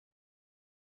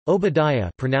Obadiah,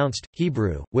 pronounced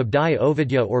Hebrew, Wabdai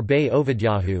Ovidya or Bay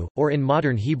Ovidyahu, or in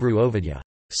modern Hebrew Ovidya,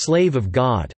 slave of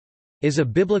God, is a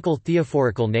biblical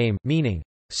theophorical name, meaning,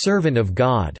 servant of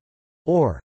God,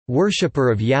 or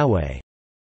worshipper of Yahweh.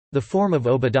 The form of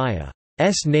Obadiah's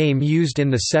name used in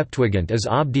the Septuagint is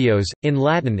Abdios, in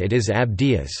Latin it is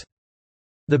Abdias.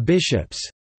 The Bishop's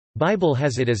Bible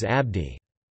has it as Abdi.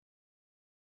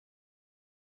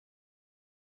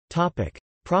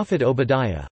 Prophet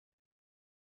Obadiah.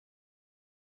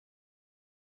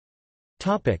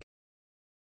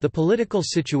 The political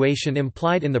situation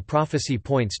implied in the prophecy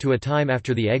points to a time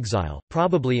after the exile,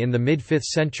 probably in the mid-5th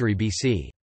century BC.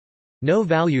 No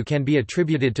value can be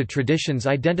attributed to traditions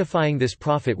identifying this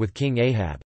prophet with King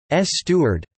Ahab's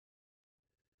steward.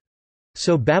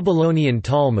 So Babylonian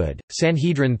Talmud,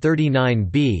 Sanhedrin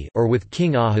 39b, or with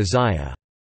King Ahaziah's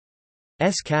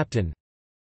captain.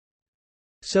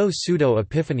 So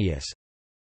Pseudo-Epiphanius.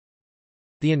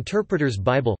 The Interpreter's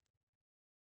Bible.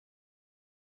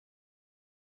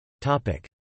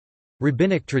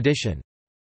 Rabbinic tradition.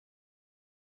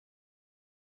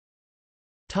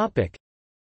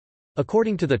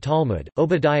 According to the Talmud,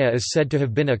 Obadiah is said to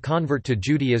have been a convert to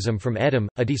Judaism from Edom,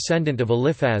 a descendant of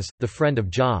Eliphaz, the friend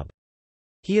of Job.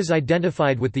 He is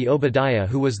identified with the Obadiah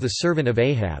who was the servant of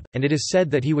Ahab, and it is said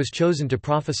that he was chosen to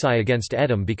prophesy against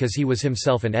Edom because he was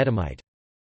himself an Edomite.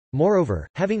 Moreover,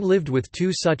 having lived with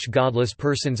two such godless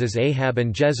persons as Ahab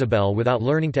and Jezebel without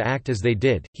learning to act as they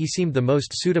did, he seemed the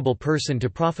most suitable person to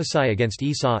prophesy against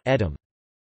Esau, Edom.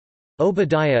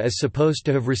 Obadiah is supposed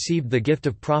to have received the gift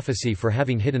of prophecy for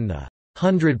having hidden the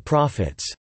 100 prophets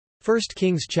 1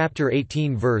 Kings chapter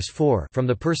 18 verse 4 from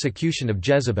the persecution of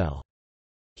Jezebel.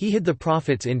 He hid the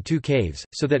prophets in 2 caves,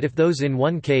 so that if those in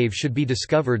one cave should be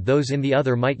discovered those in the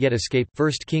other might yet escape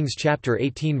 1 Kings chapter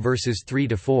 18 verses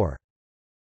 3–4.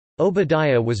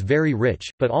 Obadiah was very rich,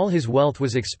 but all his wealth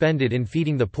was expended in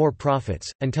feeding the poor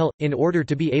prophets, until, in order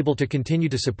to be able to continue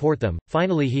to support them,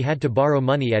 finally he had to borrow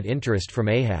money at interest from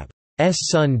Ahab's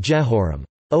son Jehoram.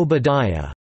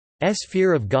 Obadiah's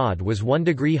fear of God was 1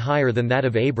 degree higher than that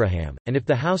of Abraham, and if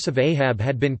the house of Ahab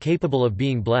had been capable of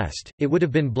being blessed, it would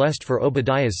have been blessed for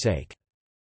Obadiah's sake.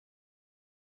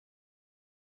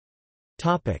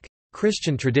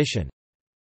 Christian tradition.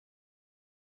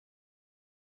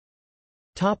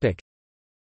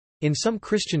 In some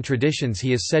Christian traditions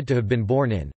he is said to have been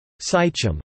born in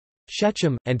Shechem,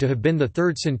 and to have been the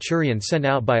 3rd centurion sent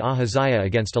out by Ahaziah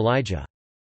against Elijah.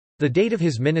 The date of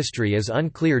his ministry is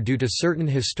unclear due to certain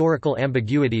historical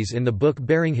ambiguities in the book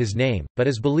bearing his name, but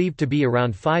is believed to be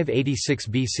around 586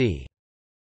 BC.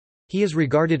 He is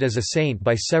regarded as a saint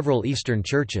by several Eastern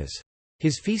churches.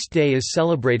 His feast day is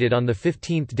celebrated on the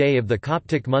 15th day of the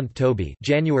Coptic month Tobi,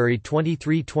 January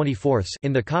 23–24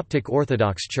 in the Coptic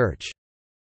Orthodox Church.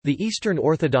 The Eastern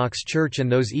Orthodox Church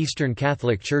and those Eastern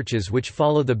Catholic churches which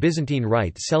follow the Byzantine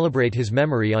Rite celebrate his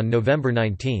memory on November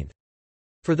 19.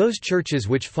 For those churches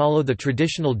which follow the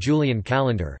traditional Julian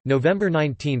calendar, November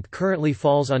 19 currently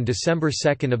falls on December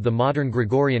 2 of the modern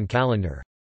Gregorian calendar.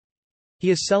 He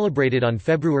is celebrated on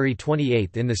February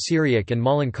 28 in the Syriac and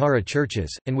Malankara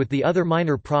churches, and with the other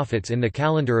minor prophets in the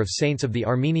calendar of saints of the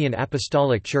Armenian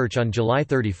Apostolic Church on July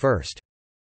 31.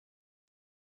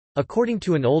 According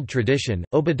to an old tradition,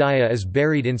 Obadiah is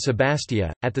buried in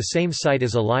Sebastia, at the same site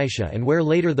as Elisha and where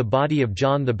later the body of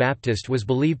John the Baptist was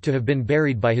believed to have been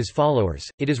buried by his followers.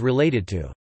 It is related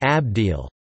to Abdiel,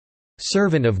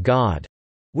 servant of God,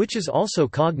 which is also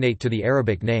cognate to the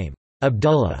Arabic name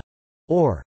Abdullah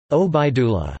or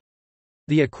Obaidullah.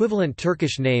 The equivalent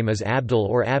Turkish name is Abdul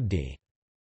or Abdi.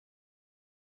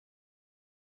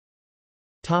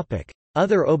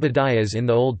 Other Obadiahs in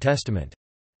the Old Testament.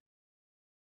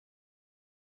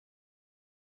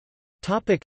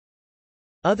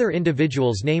 Other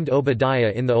individuals named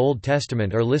Obadiah in the Old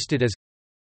Testament are listed as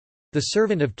the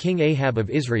servant of King Ahab of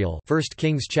Israel, 1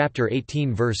 Kings chapter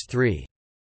 18 verse 3.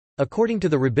 According to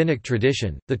the rabbinic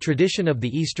tradition, the tradition of the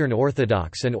Eastern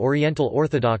Orthodox and Oriental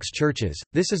Orthodox churches,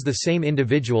 this is the same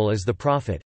individual as the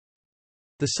prophet.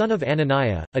 The son of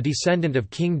Ananiah, a descendant of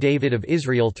King David of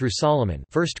Israel through Solomon,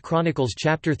 1 Chronicles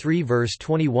chapter 3 verse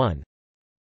 21.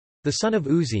 The son of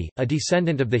Uzi, a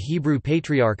descendant of the Hebrew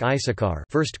patriarch Issachar,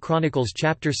 1 Chronicles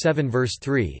chapter 7 verse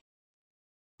 3.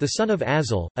 The son of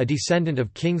Azel, a descendant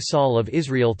of King Saul of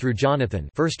Israel through Jonathan,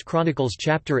 1 Chronicles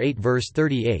chapter 8 verse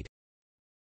 38.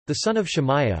 The son of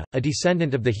Shemaiah, a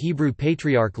descendant of the Hebrew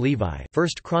patriarch Levi, 1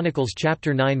 Chronicles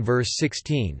chapter 9 verse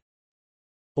 16.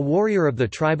 A warrior of the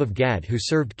tribe of Gad who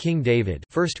served King David,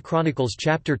 1 Chronicles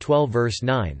chapter 12 verse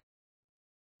 9.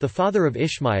 The father of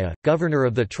Ishmaiah, governor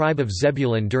of the tribe of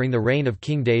Zebulun during the reign of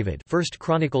King David, 1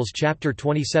 Chronicles chapter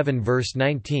 27 verse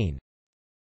 19.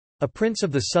 A prince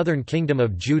of the southern kingdom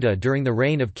of Judah during the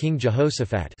reign of King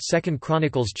Jehoshaphat, 2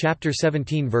 Chronicles chapter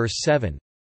 17 verse 7.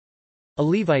 A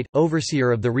Levite,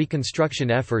 overseer of the reconstruction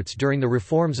efforts during the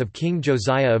reforms of King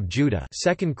Josiah of Judah,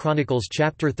 2 Chronicles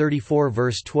chapter 34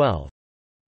 verse 12.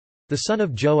 The son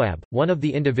of Joab, one of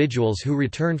the individuals who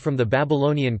returned from the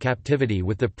Babylonian captivity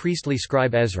with the priestly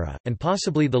scribe Ezra, and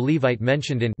possibly the Levite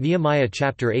mentioned in Nehemiah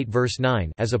chapter 8 verse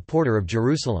 9 as a porter of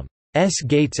Jerusalem's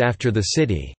gates after the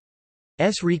city's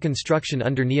reconstruction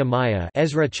under Nehemiah,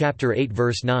 Ezra chapter 8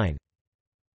 verse 9.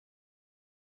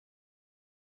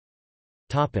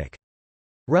 Topic.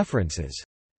 References.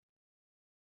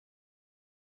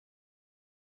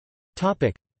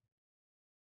 Topic.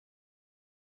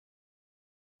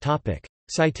 Topic.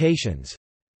 Citations.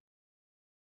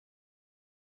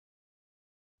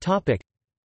 Topic.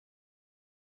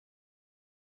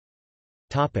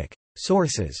 Topic.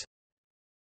 Sources.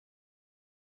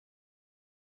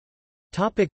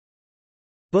 Topic.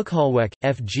 Buchholweg,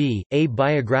 F.G., A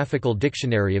Biographical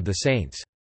Dictionary of the Saints.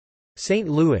 St.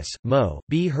 Louis, Mo.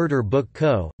 B. Herder Book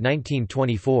Co.,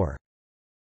 1924.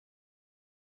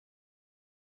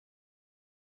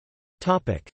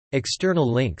 Topic.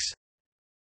 External links.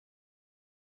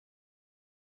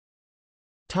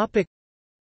 Topic.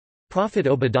 Prophet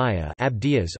Obadiah,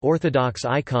 Abdias, Orthodox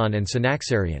icon and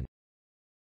Synaxarion.